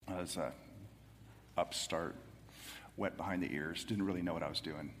was a upstart, wet behind the ears, didn't really know what I was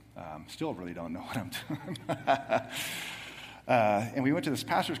doing. Still really don't know what I'm doing. And we went to this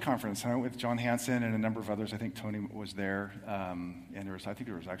pastor's conference. I went with John Hanson and a number of others. I think Tony was there. And there was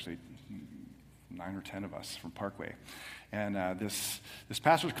actually 9 or 10 of us from Parkway. And this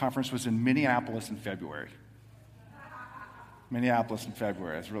pastor's conference was in Minneapolis in February.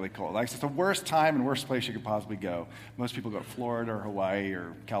 It's really cold. Like, it's the worst time and worst place you could possibly go. Most people go to Florida or Hawaii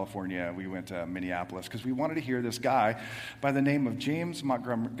or California. We went to Minneapolis because we wanted to hear this guy by the name of James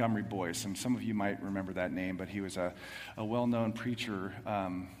Montgomery Boyce. And some of you might remember that name, but he was a well-known preacher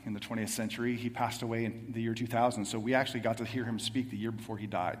in the 20th century. He passed away in the year 2000, so we actually got to hear him speak the year before he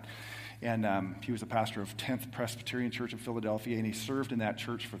died. And he was a pastor of 10th Presbyterian Church of Philadelphia, and he served in that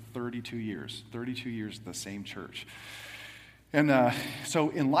church for 32 years. 32 years at the same church. And so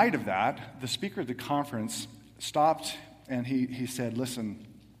in light of that, the speaker at the conference stopped and he said, listen,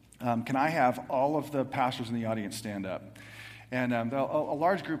 can I have all of the pastors in the audience stand up? And a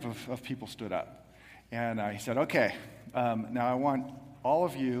large group of people stood up. And he said, okay, now I want all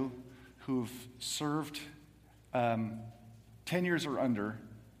of you who've served 10 years or under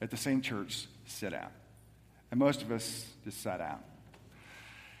at the same church, sit down. And most of us just sat down.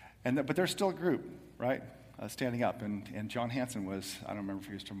 But there's still a group, right? Standing up, and John Hanson was, I don't remember if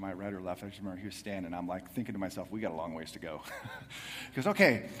he was to my right or left, I just remember he was standing, I'm like thinking to myself, we got a long ways to go. Because,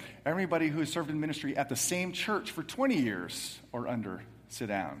 okay, everybody who has served in ministry at the same church for 20 years or under, sit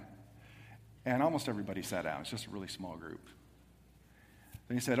down. And almost everybody sat down. It's just a really small group.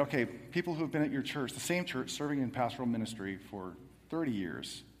 Then he said, okay, people who have been at your church, the same church, serving in pastoral ministry for 30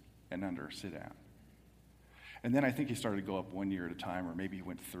 years and under, sit down. And then I think he started to go up 1 year at a time, or maybe he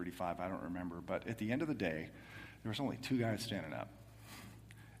went to 35, I don't remember. But at the end of the day, there was only 2 guys standing up.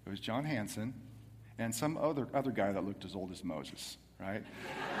 It was John Hanson and some other guy that looked as old as Moses, right?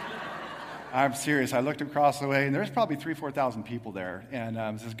 I'm serious. I looked across the way, and there's probably 3,000-4,000 people there.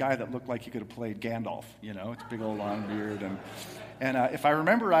 And this guy that looked like he could have played Gandalf, it's a big old long beard. And if I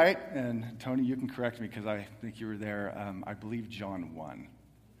remember right, and Tony, you can correct me because I think you were there, I believe John won.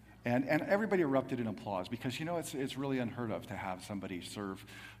 And everybody erupted in applause because, it's really unheard of to have somebody serve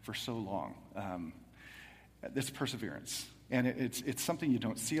for so long. This perseverance. And it's something you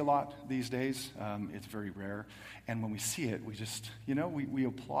don't see a lot these days. It's very rare. And when we see it, we just, we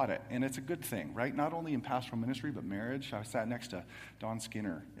applaud it. And it's a good thing, right? Not only in pastoral ministry, but marriage. I sat next to Don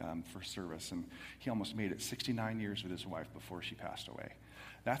Skinner for service, and he almost made it 69 years with his wife before she passed away.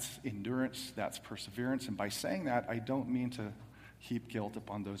 That's endurance. That's perseverance. And by saying that, I don't mean to heap guilt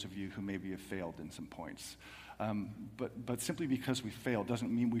upon those of you who maybe have failed in some points. But simply because we failed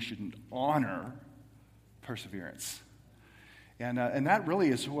doesn't mean we shouldn't honor perseverance. And that really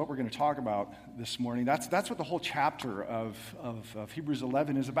is what we're going to talk about this morning. That's what the whole chapter of Hebrews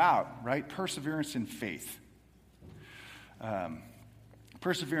 11 is about, right? Perseverance in faith.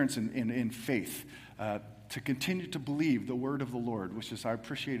 Perseverance in faith. To continue to believe the word of the Lord, which is, I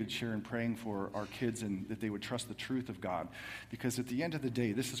appreciated Sharon praying for our kids and that they would trust the truth of God. Because at the end of the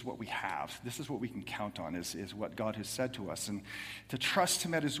day, this is what we have. This is what we can count on, is what God has said to us. And to trust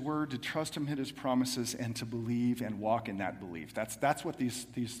him at his word, to trust him at his promises, and to believe and walk in that belief. That's what these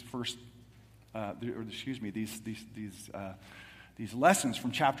lessons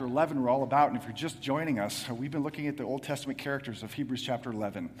from chapter 11 were all about. And if you're just joining us, we've been looking at the Old Testament characters of Hebrews chapter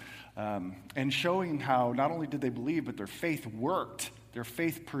 11 and showing how not only did they believe, but their faith worked. Their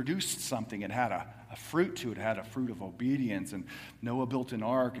faith produced something. It had a fruit to it. It had a fruit of obedience. And Noah built an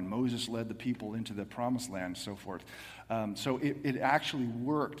ark, and Moses led the people into the promised land, and so forth. So it actually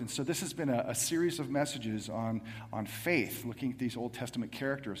worked. And so this has been a series of messages on faith, looking at these Old Testament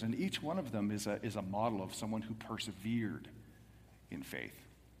characters. And each one of them is a model of someone who persevered in faith.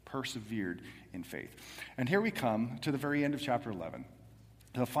 Persevered in faith. And here we come to the very end of chapter 11.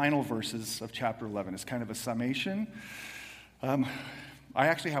 The final verses of chapter 11 is kind of a summation. I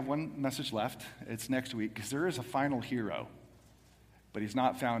actually have one message left. It's next week, because there is a final hero. But he's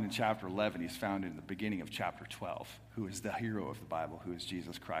not found in chapter 11. He's found in the beginning of chapter 12, who is the hero of the Bible, who is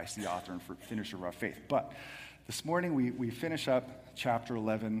Jesus Christ, the author and finisher of our faith. But this morning we finish up chapter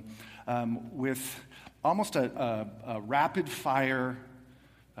 11 with almost a rapid-fire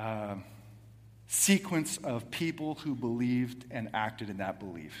sequence of people who believed and acted in that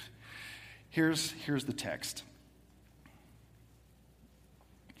belief. Here's the text.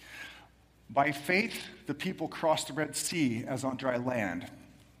 By faith, the people crossed the Red Sea as on dry land,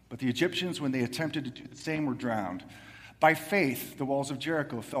 but the Egyptians, when they attempted to do the same, were drowned. By faith, the walls of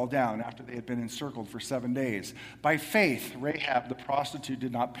Jericho fell down after they had been encircled for 7 days. By faith, Rahab the prostitute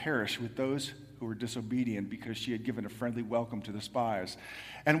did not perish with those who were disobedient because she had given a friendly welcome to the spies.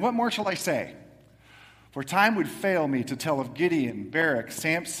 And what more shall I say? For time would fail me to tell of Gideon, Barak,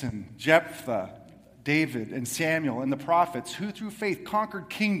 Samson, Jephthah, David, and Samuel, and the prophets, who through faith conquered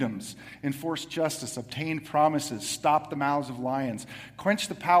kingdoms, enforced justice, obtained promises, stopped the mouths of lions, quenched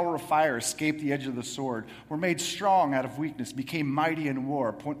the power of fire, escaped the edge of the sword, were made strong out of weakness, became mighty in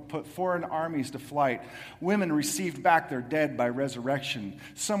war, put foreign armies to flight. Women received back their dead by resurrection.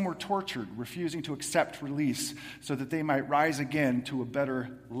 Some were tortured, refusing to accept release, so that they might rise again to a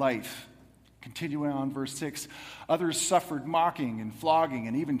better life. Continuing on, verse 6, others suffered mocking and flogging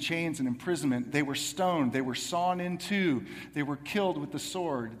and even chains and imprisonment. They were stoned. They were sawn in two. They were killed with the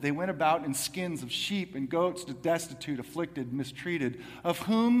sword. They went about in skins of sheep and goats, destitute, afflicted, mistreated, of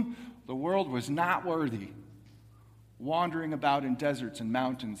whom the world was not worthy, wandering about in deserts and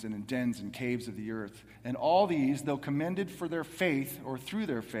mountains and in dens and caves of the earth. And all these, though commended for their faith or through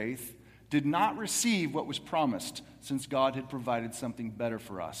their faith, did not receive what was promised, since God had provided something better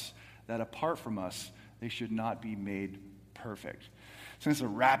for us, that apart from us, they should not be made perfect. So it's a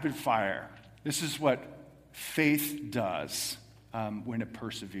rapid fire. This is what faith does when it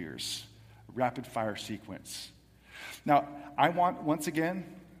perseveres. A rapid fire sequence. Now, I want, once again,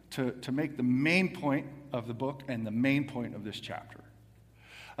 to make the main point of the book and the main point of this chapter.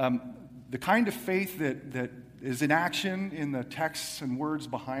 The kind of faith that is in action in the texts and words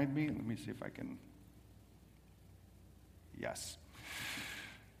behind me. Let me see if I can. Yes.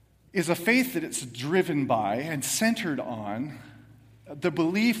 Is a faith that it's driven by and centered on the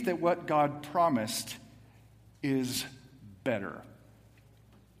belief that what God promised is better.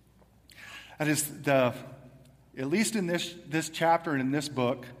 That is, at least in this chapter and in this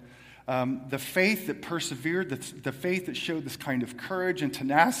book, the faith that persevered, the faith that showed this kind of courage and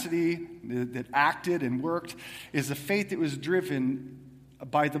tenacity, that acted and worked, is a faith that was driven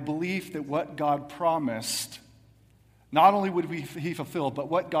by the belief that what God promised, not only would he fulfill, but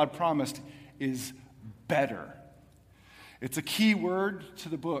what God promised is better. It's a key word to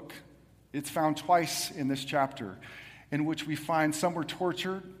the book. It's found twice in this chapter, in which we find some were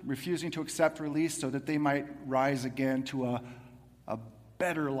tortured, refusing to accept release so that they might rise again to a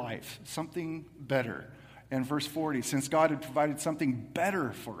better life, something better. And verse 40, since God had provided something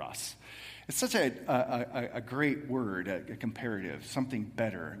better for us. It's such a great word, a comparative, something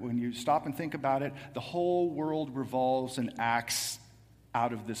better. When you stop and think about it, the whole world revolves and acts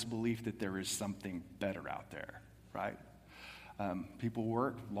out of this belief that there is something better out there, right? People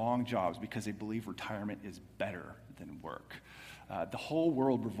work long jobs because they believe retirement is better than work. The whole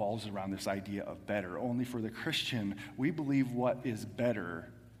world revolves around this idea of better. Only for the Christian, we believe what is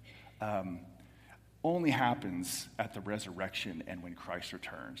better only happens at the resurrection and when Christ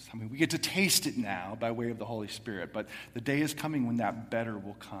returns. I mean, we get to taste it now by way of the Holy Spirit, but the day is coming when that better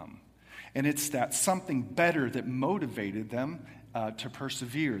will come. And it's that something better that motivated them to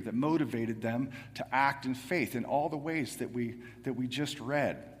persevere, that motivated them to act in faith in all the ways that we just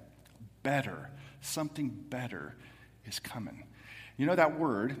read. Better, something better is coming. You know, that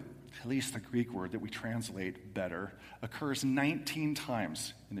word, at least the Greek word that we translate better, occurs 19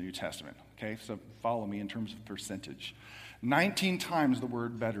 times in the New Testament. Okay, so follow me in terms of percentage. 19 times the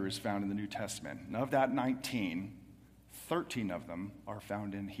word better is found in the New Testament. And of that 19, 13 of them are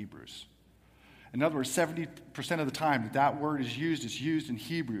found in Hebrews. In other words, 70% of the time that word is used in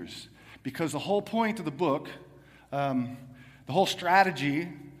Hebrews. Because the whole point of the book, the whole strategy,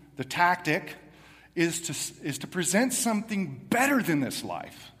 the tactic, is to present something better than this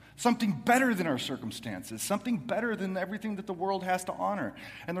life. Something better than our circumstances, something better than everything that the world has to honor.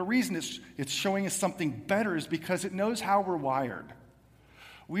 And the reason it's showing us something better is because it knows how we're wired.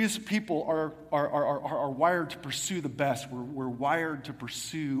 We as people are wired to pursue the best. We're wired to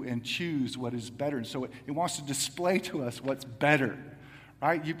pursue and choose what is better. And so it wants to display to us what's better,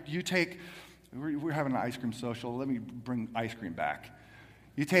 right? You take, we're having an ice cream social. Let me bring ice cream back.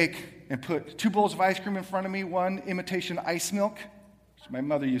 You take and put 2 bowls of ice cream in front of me, one imitation ice milk, my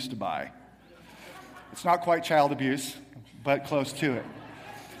mother used to buy. It's not quite child abuse, but close to it.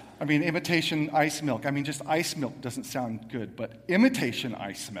 I mean, imitation ice milk. I mean, just ice milk doesn't sound good, but imitation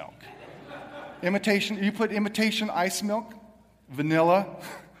ice milk. You put imitation ice milk, vanilla,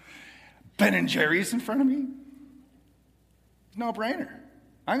 Ben & Jerry's in front of me. No-brainer.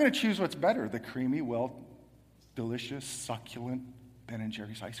 I'm going to choose what's better, the creamy, delicious, succulent Ben &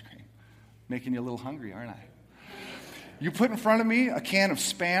 Jerry's ice cream. Making you a little hungry, aren't I? You put in front of me a can of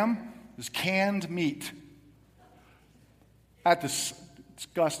Spam, this canned meat. That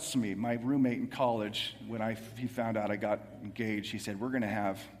disgusts me. My roommate in college, when he found out I got engaged, he said, we're going to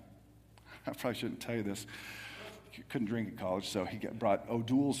have, I probably shouldn't tell you this, He couldn't drink at college, so he brought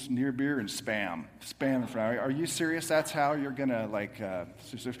O'Doul's near beer and Spam. Spam in front. Are you serious? That's how you're going to,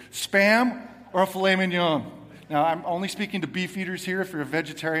 Spam or a filet mignon? Now, I'm only speaking to beef eaters here. If you're a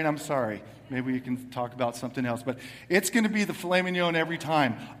vegetarian, I'm sorry. Maybe we can talk about something else. But it's going to be the filet mignon every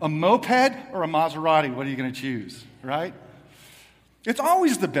time. A moped or a Maserati? What are you going to choose, right? It's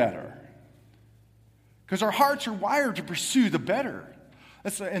always the better. Because our hearts are wired to pursue the better.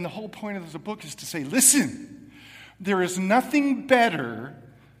 And the whole point of the book is to say, listen, there is nothing better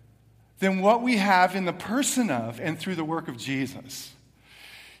than what we have in the person of and through the work of Jesus.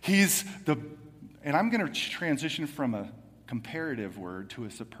 And I'm going to transition from a comparative word to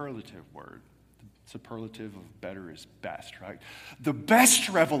a superlative word. The superlative of better is best, right? The best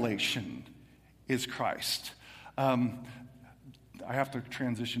revelation is Christ. I have to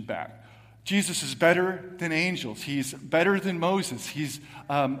transition back. Jesus is better than angels. He's better than Moses. He's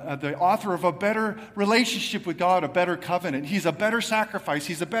the author of a better relationship with God, a better covenant. He's a better sacrifice.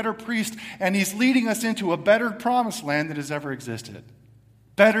 He's a better priest. And he's leading us into a better promised land that has ever existed.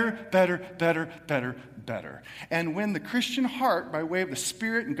 Better, better, better, better, better. And when the Christian heart, by way of the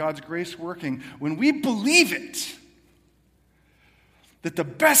Spirit and God's grace working, when we believe it, that the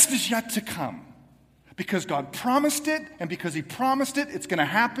best is yet to come, because God promised it, and because he promised it, it's going to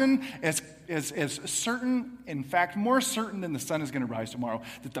happen as certain, in fact, more certain than the sun is going to rise tomorrow,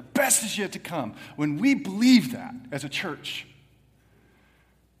 that the best is yet to come. When we believe that as a church,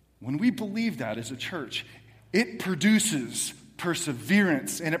 it produces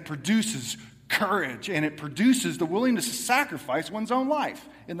perseverance, and it produces courage, and it produces the willingness to sacrifice one's own life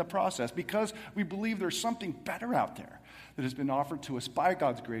in the process, because we believe there's something better out there that has been offered to us by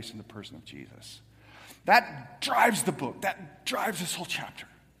God's grace in the person of Jesus. That drives the book. That drives this whole chapter,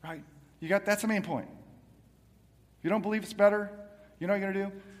 right? That's the main point. If you don't believe it's better, you know what you're going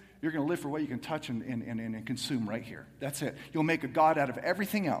to do? You're going to live for what you can touch and consume right here. That's it. You'll make a God out of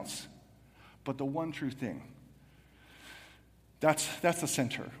everything else, but the one true thing. That's the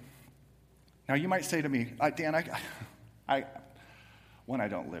center. Now, you might say to me, Dan, I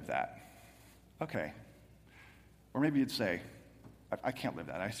don't live that. Okay. Or maybe you'd say, I can't live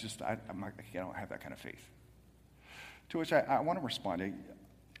that. I don't have that kind of faith. To which I want to respond,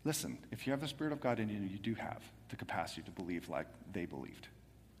 listen, if you have the Spirit of God in you, you do have the capacity to believe like they believed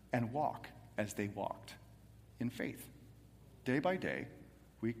and walk as they walked in faith, day by day,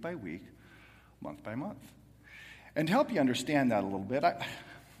 week by week, month by month. And to help you understand that a little bit,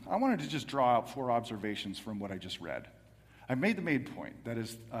 I wanted to just draw out 4 observations from what I just read. I've made the main point, that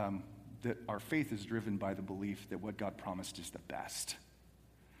is, that our faith is driven by the belief that what God promised is the best.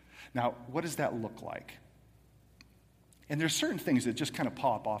 Now, what does that look like? And there's certain things that just kind of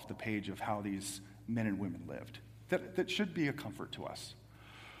pop off the page of how these men and women lived that should be a comfort to us.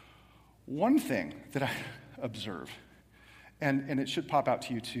 One thing that I observed, and it should pop out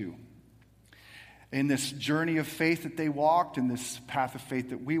to you too, in this journey of faith that they walked, in this path of faith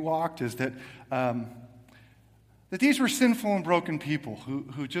that we walked, is that these were sinful and broken people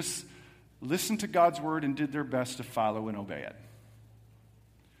who just listened to God's word and did their best to follow and obey it.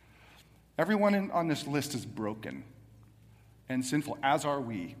 Everyone on this list is broken and sinful, as are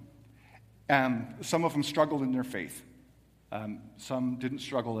we. Some of them struggled in their faith. Some didn't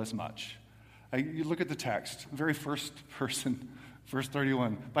struggle as much. You look at the text, the very first person, verse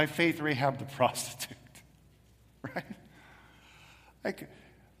 31, by faith Rahab the prostitute, right? Like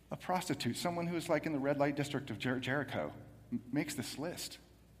a prostitute, someone who is like in the red light district of Jericho, makes this list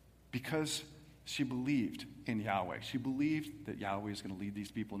because she believed in Yahweh. She believed that Yahweh is going to lead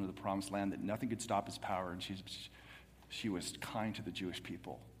these people into the promised land, that nothing could stop his power, and she was kind to the Jewish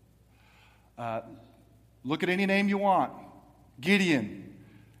people. Look at any name you want. Gideon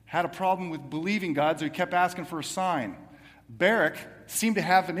had a problem with believing God, so he kept asking for a sign. Barak seemed to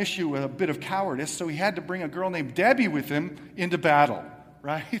have an issue with a bit of cowardice, so he had to bring a girl named Debbie with him into battle,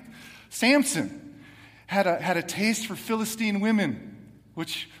 right? Samson had a taste for Philistine women,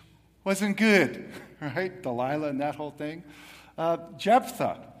 which wasn't good, right? Delilah and that whole thing.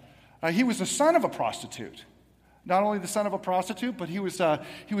 Jephthah, he was the son of a prostitute. Not only the son of a prostitute, but he was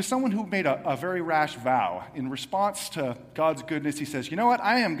someone who made a very rash vow. In response to God's goodness, he says, you know what?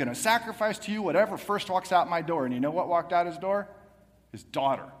 I am going to sacrifice to you whatever first walks out my door. And you know what walked out his door? His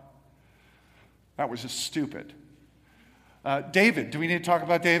daughter. That was just stupid. David, do we need to talk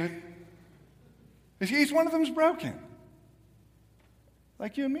about David? Each one of them is broken.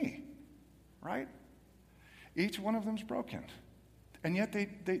 Like you and me, right? Each one of them is broken. And yet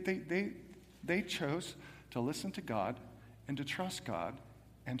they chose to listen to God and to trust God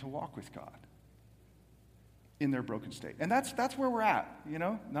and to walk with God in their broken state. And that's where we're at, you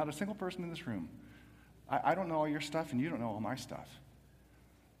know? Not a single person in this room. I don't know all your stuff, and you don't know all my stuff.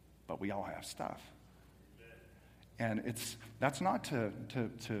 But we all have stuff. And that's not to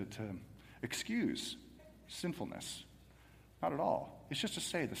excuse sinfulness. Not at all. It's just to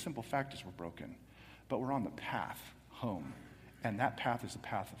say the simple fact is we're broken. But we're on the path home. And that path is the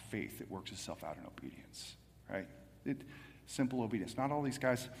path of faith that works itself out in obedience. Right? Simple obedience. Not all these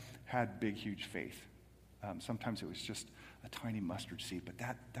guys had big, huge faith. Sometimes it was just a tiny mustard seed, but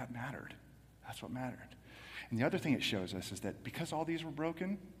that mattered. That's what mattered. And the other thing it shows us is that because all these were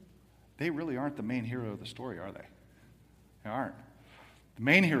broken, they really aren't the main hero of the story, are they? They aren't. The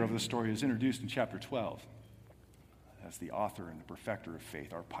main hero of the story is introduced in chapter 12 as the author and the perfecter of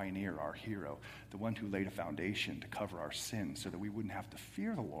faith, our pioneer, our hero, the one who laid a foundation to cover our sins so that we wouldn't have to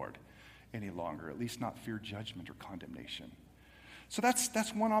fear the Lord any longer, at least not fear judgment or condemnation. So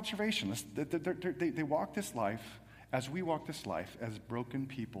that's one observation. They walk this life, as we walk this life, as broken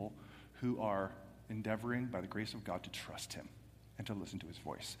people who are endeavoring by the grace of God to trust him and to listen to his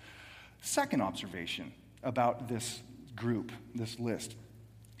voice. Second observation about this group, this list,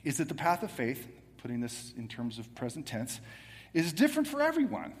 is that the path of faith, putting this in terms of present tense, is different for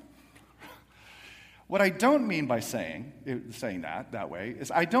everyone. What I don't mean by saying that way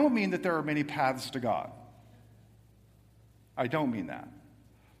is I don't mean that there are many paths to God. I don't mean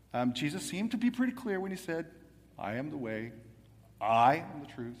that. Jesus seemed to be pretty clear when he said, I am the way, I am the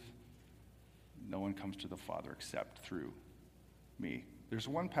truth. No one comes to the Father except through me. There's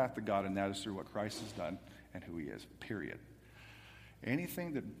one path to God, and that is through what Christ has done and who he is, period.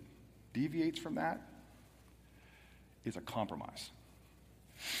 Anything that deviates from that is a compromise.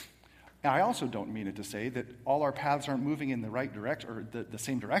 Now, I also don't mean it to say that all our paths aren't moving in the right direction or the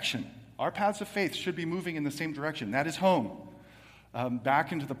same direction. Our paths of faith should be moving in the same direction. That is home.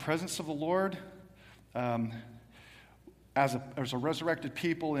 Back into the presence of the Lord as a resurrected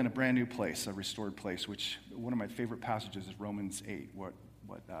people in a brand new place, a restored place, which one of my favorite passages is Romans 8, what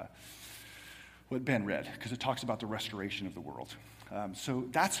Ben read, because it talks about the restoration of the world. So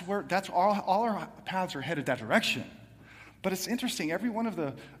that's all our paths are headed that direction. But it's interesting, every one of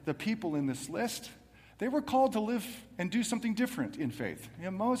the people in this list, they were called to live and do something different in faith.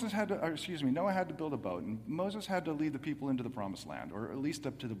 Noah had to build a boat, and Moses had to lead the people into the promised land, or at least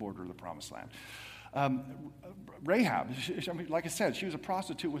up to the border of the promised land. Rahab, like I said, she was a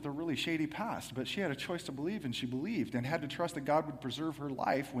prostitute with a really shady past, but she had a choice to believe, and she believed, and had to trust that God would preserve her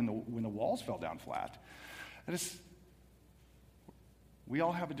life when the walls fell down flat. We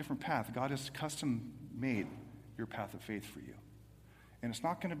all have a different path. God has custom made your path of faith for you. And it's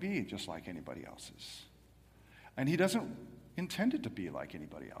not going to be just like anybody else's. And he doesn't intend it to be like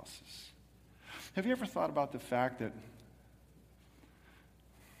anybody else's. Have you ever thought about the fact that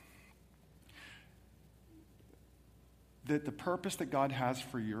the purpose that God has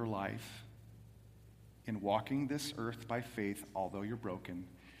for your life in walking this earth by faith, although you're broken,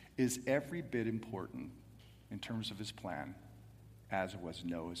 is every bit important in terms of his plan as was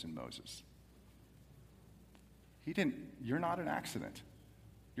Noah's and Moses? You're not an accident.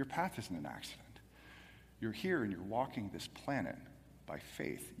 Your path isn't an accident. You're here and you're walking this planet by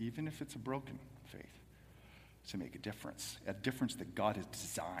faith, even if it's a broken faith, to make a difference that God has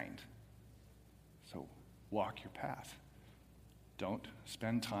designed. So walk your path. Don't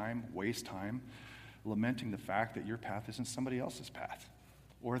spend time, waste time, lamenting the fact that your path isn't somebody else's path,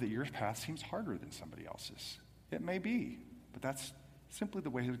 or that your path seems harder than somebody else's. It may be, but that's simply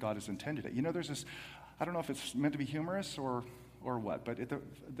the way God has intended it. There's this, I don't know if it's meant to be humorous or what, but at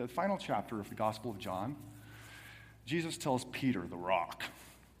the final chapter of the Gospel of John, Jesus tells Peter, the rock,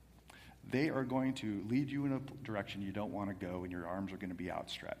 they are going to lead you in a direction you don't want to go, and your arms are going to be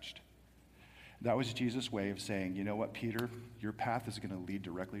outstretched. That was Jesus' way of saying, you know what, Peter, your path is going to lead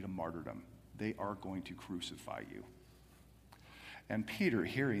directly to martyrdom. They are going to crucify you. And Peter,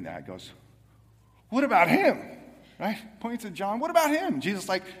 hearing that, goes, what about him? Right? Points at John, what about him? Jesus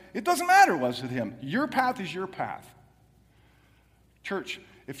like, it doesn't matter what's with him. Your path is your path. Church,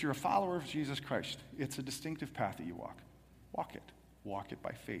 if you're a follower of Jesus Christ, it's a distinctive path that you walk. Walk it. Walk it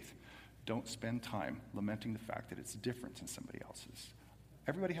by faith. Don't spend time lamenting the fact that it's different than somebody else's.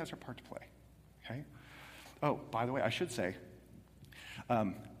 Everybody has their part to play. Okay? Oh, by the way, I should say,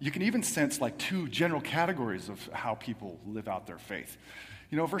 you can even sense like two general categories of how people live out their faith.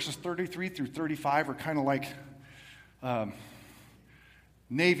 Verses 33 through 35 are kind of like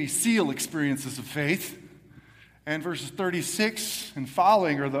Navy SEAL experiences of faith, and verses 36 and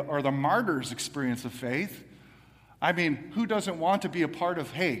following are the martyr's experience of faith. I mean, who doesn't want to be a part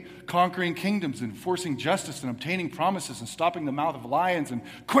of, hey, conquering kingdoms and enforcing justice and obtaining promises and stopping the mouth of lions and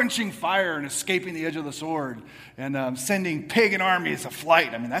quenching fire and escaping the edge of the sword and sending pagan armies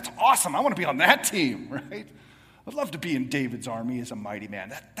aflight? I mean, that's awesome. I want to be on that team, right? I'd love to be in David's army as a mighty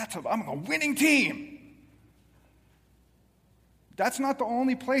man. I'm a winning team. That's not the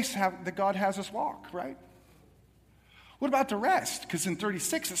only place that God has us walk, right? What about the rest? Because in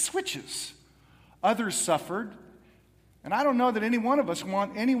 36 it switches. Others suffered. And I don't know that any one of us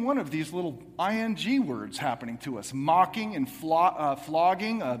want any one of these little ing words happening to us. Mocking and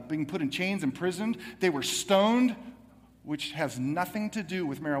flogging, being put in chains, imprisoned. They were stoned, which has nothing to do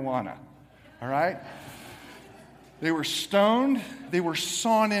with marijuana. All right? They were stoned. They were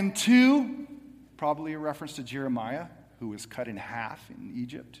sawn in two. Probably a reference to Jeremiah, who was cut in half in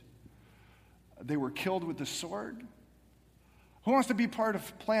Egypt. They were killed with the sword. Who wants to be part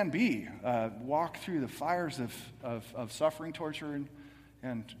of Plan B? Walk through the fires of suffering, torture,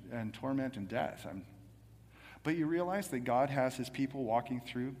 and torment and death. But you realize that God has his people walking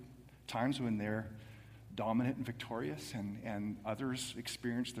through times when they're dominant and victorious, and others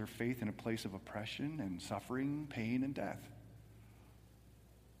experience their faith in a place of oppression and suffering, pain, and death.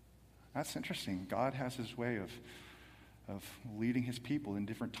 That's interesting. God has his way of leading his people in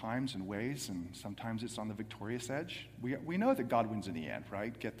different times and ways, and sometimes it's on the victorious edge. We know that God wins in the end,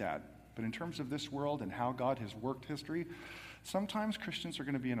 right? Get that. But in terms of this world and how God has worked history, sometimes Christians are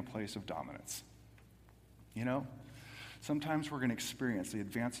going to be in a place of dominance. You know? Sometimes we're going to experience the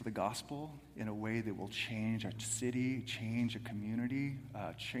advance of the gospel in a way that will change a city, change a community,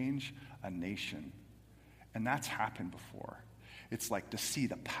 change a nation. And that's happened before. It's like to see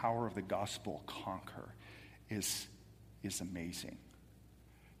the power of the gospel conquer is amazing.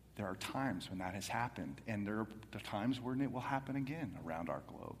 There are times when that has happened, and there are the times when it will happen again around our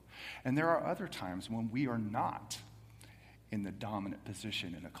globe. And there are other times when we are not in the dominant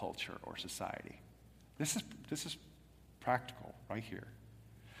position in a culture or society. This is practical right here.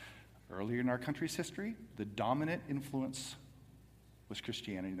 Earlier in our country's history, the dominant influence was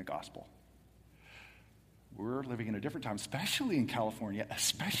Christianity and the gospel. We're living in a different time, especially in California,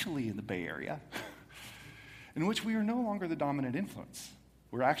 especially in the Bay Area, in which we are no longer the dominant influence.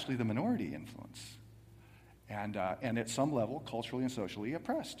 We're actually the minority influence. And at some level, culturally and socially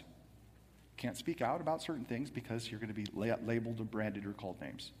oppressed. Can't speak out about certain things because you're going to be labeled or branded or called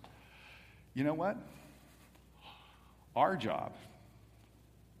names. You know what? Our job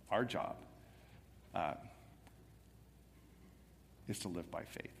is to live by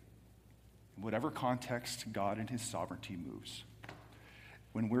faith. In whatever context God in his sovereignty moves.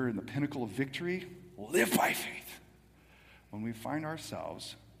 When we're in the pinnacle of victory, live by faith. When we find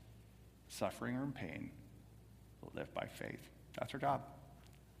ourselves suffering or in pain, live by faith. That's our job.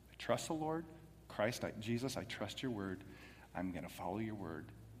 I trust the Lord. Christ, Jesus, I trust your word. I'm going to follow your word.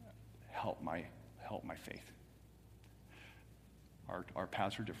 Help my faith. Our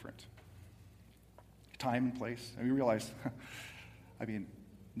paths are different. Time and place. And we realize,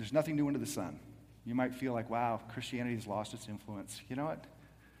 there's nothing new under the sun. You might feel like, wow, Christianity has lost its influence. You know what?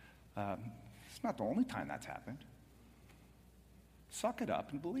 It's not the only time that's happened. Suck it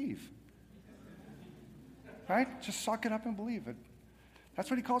up and believe. Right? Just suck it up and believe it. That's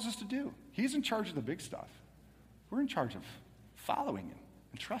what he calls us to do. He's in charge of the big stuff. We're in charge of following him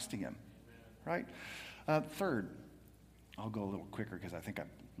and trusting him. Right? Third, I'll go a little quicker because I think I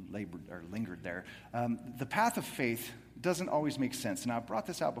lingered there. The path of faith doesn't always make sense. Now, I've brought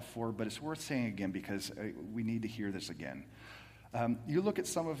this out before, but it's worth saying again because we need to hear this again. You look at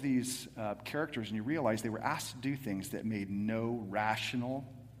some of these characters and you realize they were asked to do things that made no rational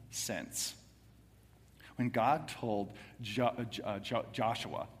sense. When God told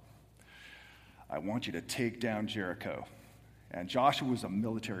Joshua, I want you to take down Jericho. And Joshua was a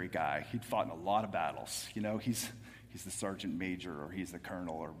military guy. He'd fought in a lot of battles. You know, he's the sergeant major, or he's the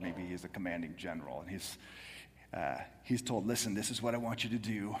colonel, or maybe he's the commanding general. And he's told, listen, this is what I want you to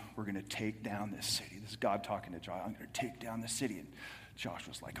do. We're going to take down this city. This is God talking to Joshua. I'm going to take down this city. And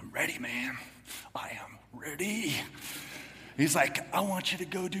Joshua's like, I'm ready, man. I am ready. He's like, I want you to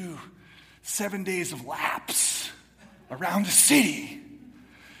go do 7 days of laps around the city.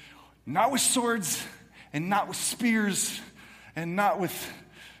 Not with swords, and not with spears, and not with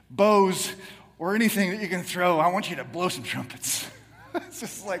bows, or anything that you can throw. I want you to blow some trumpets. It's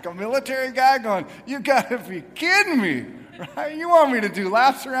just like a military guy going, you gotta be kidding me, right? You want me to do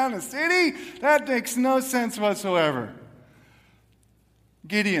laps around the city? That makes no sense whatsoever.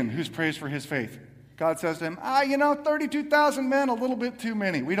 Gideon, who's praised for his faith. God says to him, 32,000 men, a little bit too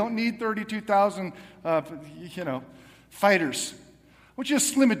many. We don't need 32,000, fighters. I want you to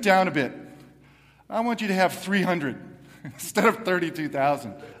slim it down a bit. I want you to have 300 instead of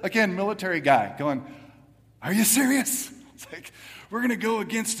 32,000. Again, military guy going, are you serious? It's like, we're going to go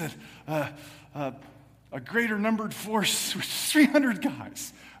against a greater numbered force with 300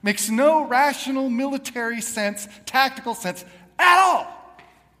 guys. Makes no rational military sense, tactical sense at all.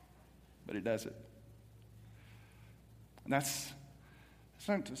 But he does it. And that's,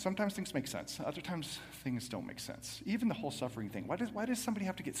 sometimes things make sense. Other times things don't make sense. Even the whole suffering thing. Why does somebody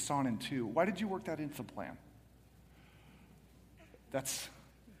have to get sawn in two? Why did you work that into the plan? It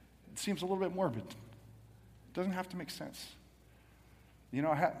seems a little bit morbid. It doesn't have to make sense. You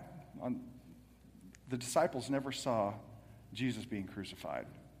know, the disciples never saw Jesus being crucified.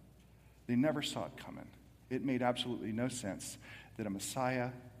 They never saw it coming. It made absolutely no sense that a Messiah,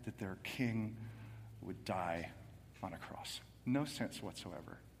 that their king, would die on a cross. No sense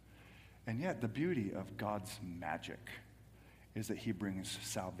whatsoever. And yet, the beauty of God's magic is that he brings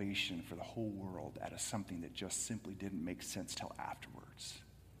salvation for the whole world out of something that just simply didn't make sense till afterwards.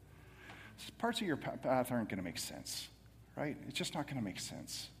 Parts of your path aren't going to make sense, right? It's just not going to make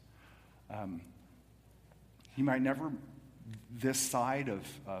sense. You might never, this side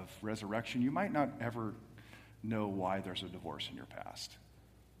of resurrection, you might not ever know why there's a divorce in your past,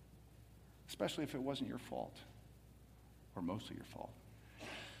 especially if it wasn't your fault, or mostly your fault.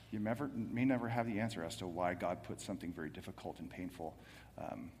 You may never have the answer as to why God put something very difficult and painful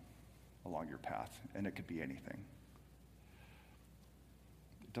along your path, and it could be anything.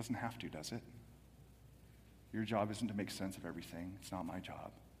 It doesn't have to, does it? Your job isn't to make sense of everything. It's not my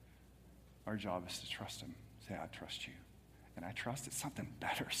job. Our job is to trust him. Say, I trust you. And I trust that something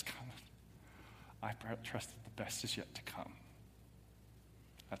better is coming. I trust that the best is yet to come.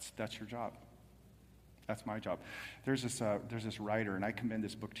 That's your job. That's my job. There's this writer, and I commend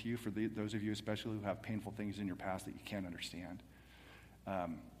this book to you for those of you especially who have painful things in your past that you can't understand.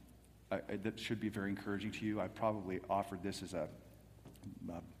 That should be very encouraging to you. I probably offered this as a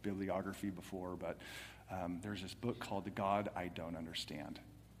bibliography before, but there's this book called The God I Don't Understand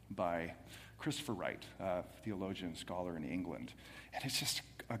by Christopher Wright, theologian, scholar in England. And it's just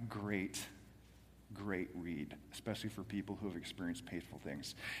a great read, especially for people who have experienced painful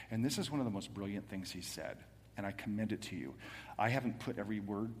things. And this is one of the most brilliant things he said, and I commend it to you. I haven't put every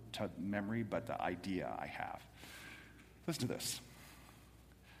word to memory, but the idea I have. Listen to this.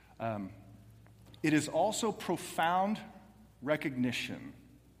 It is also profound recognition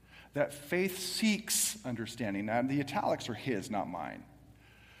that faith seeks understanding. Now, the italics are his, not mine.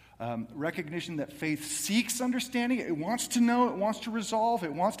 Recognition that faith seeks understanding. It wants to know, it wants to resolve,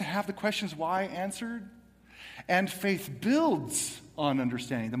 it wants to have the questions why answered. And faith builds on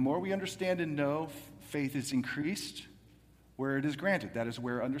understanding. The more we understand and know, faith is increased where it is granted. That is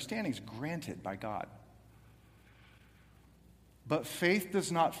where understanding is granted by God. But faith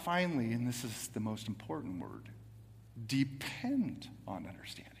does not finally, and this is the most important word, depend on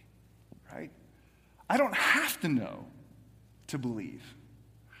understanding, right? I don't have to know to believe.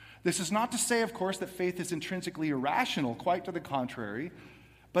 This is not to say, of course, that faith is intrinsically irrational, quite to the contrary,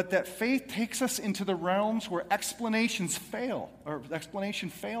 but that faith takes us into the realms where explanations fail, or explanation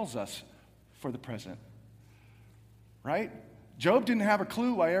fails us for the present, right? Job didn't have a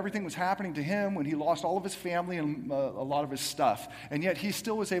clue why everything was happening to him when he lost all of his family and a lot of his stuff, and yet he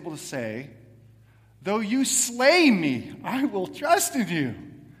still was able to say, though you slay me, I will trust in you.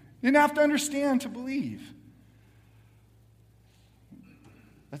 You didn't have to understand to believe.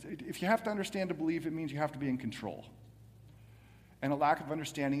 If you have to understand to believe, it means you have to be in control. And a lack of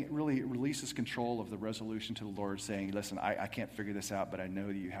understanding, it really releases control of the resolution to the Lord, saying, listen, I can't figure this out, but I know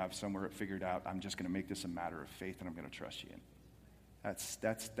that you have somewhere it figured out. I'm just going to make this a matter of faith, and I'm going to trust you in. That's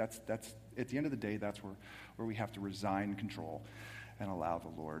at the end of the day, that's where we have to resign control and allow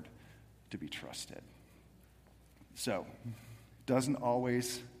the Lord to be trusted. So, doesn't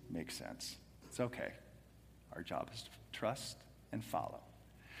always make sense. It's okay. Our job is to trust and follow.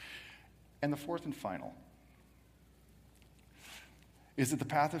 And the fourth and final is that the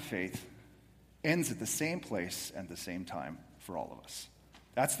path of faith ends at the same place and the same time for all of us.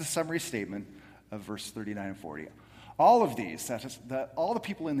 That's the summary statement of verse 39 and 40. All of these, all the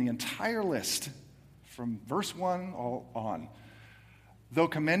people in the entire list, from verse 1 all on, though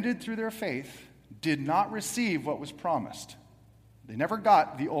commended through their faith, did not receive what was promised. They never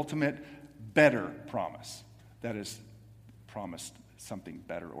got the ultimate better promise. That is, promised something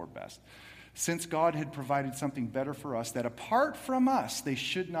better or best. Since God had provided something better for us, that apart from us, they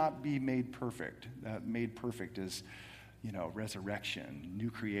should not be made perfect. Made perfect is, resurrection,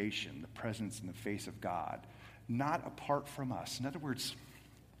 new creation, the presence in the face of God. Not apart from us. In other words,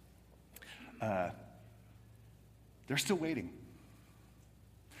 they're still waiting.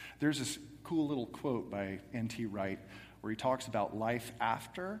 There's this cool little quote by N.T. Wright where he talks about life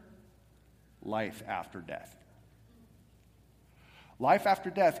after death. Life after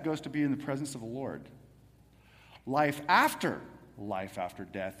death goes to be in the presence of the Lord. Life after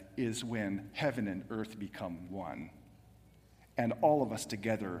death is when heaven and earth become one, and all of us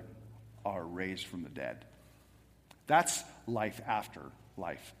together are raised from the dead. That's life after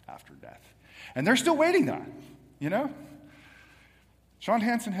death. And they're still waiting on, you know? Sean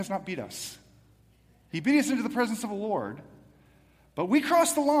Hansen has not beat us. He beat us into the presence of the Lord, but we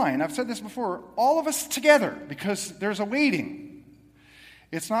crossed the line. I've said this before, all of us together, because there's a waiting.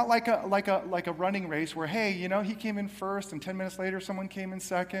 It's not like a running race where, hey, you know, he came in first, and 10 minutes later someone came in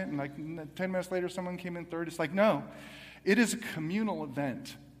second, and like 10 minutes later someone came in third. It's like, no, it is a communal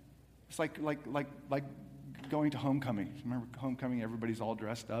event. It's like going to homecoming. Remember homecoming? Everybody's all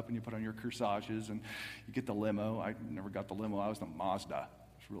dressed up, and you put on your corsages, and you get the limo. I never got the limo. I was the Mazda.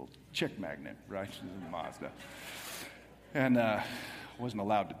 It's a real chick magnet, right? It was a Mazda. And wasn't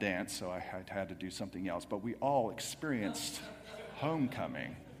allowed to dance, so I had to do something else. But we all experienced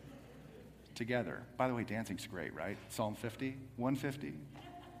homecoming together. By the way, dancing's great, right? Psalm 50, 150.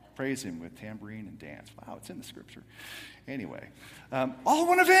 Praise him with tambourine and dance. Wow, it's in the scripture. Anyway, all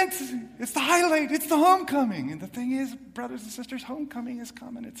one event. It's the highlight. It's the homecoming. And the thing is, brothers and sisters, homecoming is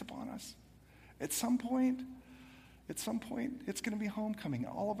coming. It's upon us. At some point, it's going to be homecoming.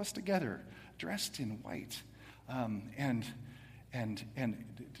 All of us together, dressed in white, and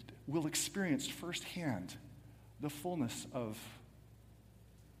we'll experience firsthand the fullness of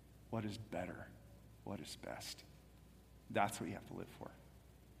what is better, what is best. That's what you have to live for.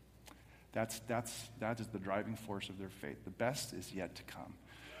 That is the driving force of their faith. The best is yet to come.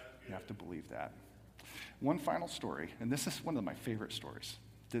 You have to believe that. One final story, and this is one of my favorite stories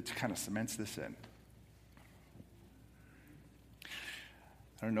that kind of cements this in.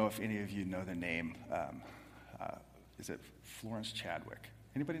 I don't know if any of you know the name. Is it Florence Chadwick?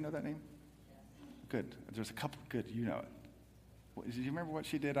 Anybody know that name? Good. There's a couple. Good. You know it. Do you remember what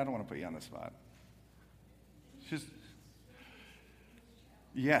she did? I don't want to put you on the spot.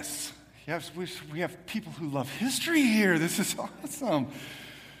 Yes, we have people who love history here. This is awesome.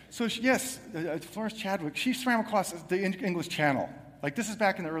 So Florence Chadwick, she swam across the English Channel. Like, this is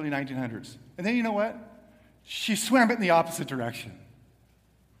back in the early 1900s. And then you know what? She swam it in the opposite direction.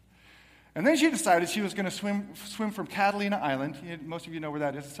 And then she decided she was going to swim from Catalina Island. Most of you know where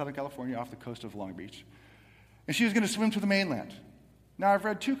that is, in Southern California, off the coast of Long Beach. And she was going to swim to the mainland. Now, I've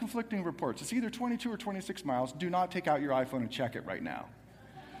read two conflicting reports. It's either 22 or 26 miles. Do not take out your iPhone and check it right now.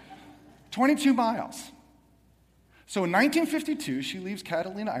 22 miles. So in 1952, she leaves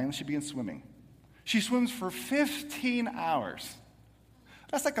Catalina Island. She begins swimming. She swims for 15 hours.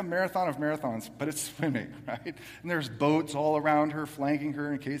 That's like a marathon of marathons, but it's swimming, right? And there's boats all around her, flanking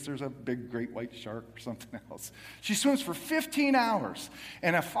her in case there's a big great white shark or something else. She swims for 15 hours,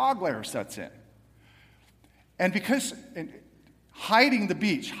 and a fog layer sets in. And hiding the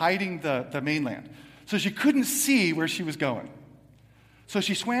beach, hiding the mainland, so she couldn't see where she was going. So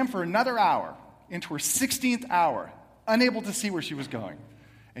she swam for another hour, into her 16th hour, unable to see where she was going.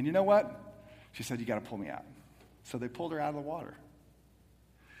 And you know what? She said, "You got to pull me out." So they pulled her out of the water.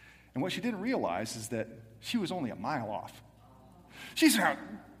 And what she didn't realize is that she was only a mile off. She's out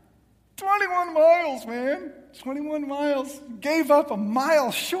 21 miles, man. 21 miles. Gave up a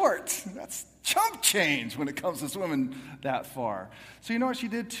mile short. That's chump change when it comes to swimming that far. So you know what she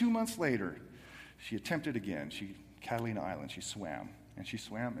did 2 months later? She attempted again. Catalina Island, she swam. And she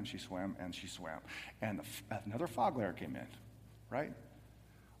swam, and she swam, and she swam. And another fog layer came in, right?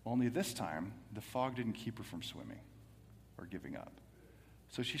 Only this time, the fog didn't keep her from swimming or giving up.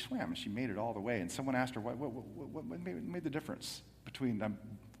 So she swam, and she made it all the way. And someone asked her, what made the difference between them?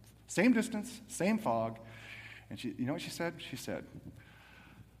 Same distance, same fog. And you know what she said? She said,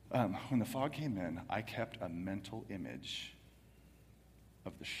 when the fog came in, I kept a mental image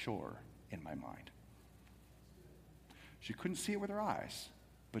of the shore in my mind. She couldn't see it with her eyes,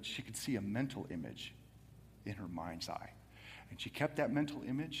 but she could see a mental image in her mind's eye. And she kept that mental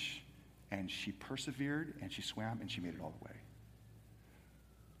image, and she persevered, and she swam, and she made it all the way.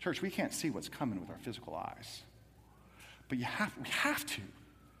 Church, we can't see what's coming with our physical eyes, but we have to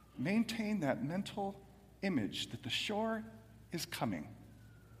maintain that mental image that the shore is coming.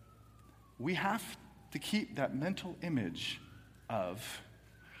 We have to keep that mental image of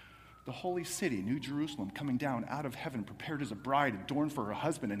the holy city, New Jerusalem, coming down out of heaven, prepared as a bride, adorned for her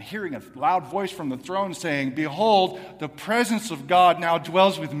husband, and hearing a loud voice from the throne saying, "Behold, the presence of God now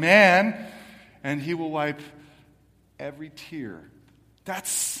dwells with man, and he will wipe every tear."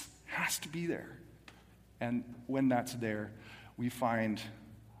 Has to be there. And when that's there, we find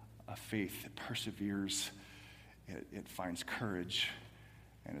a faith that perseveres, it finds courage,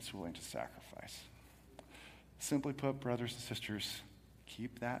 and it's willing to sacrifice. Simply put, brothers and sisters,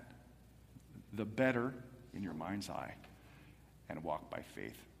 keep that, the better, in your mind's eye, and walk by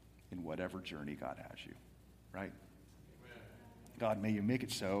faith in whatever journey God has you, right? Amen. God, may you make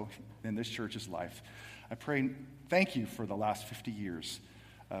it so in this church's life. I pray, thank you for the last 50 years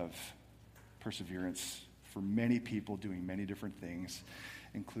of perseverance, for many people doing many different things,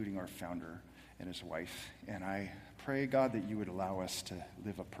 including our founder and his wife. And I pray, God, that you would allow us to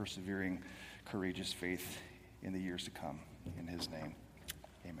live a persevering, courageous faith in the years to come. In his name,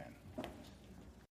 amen.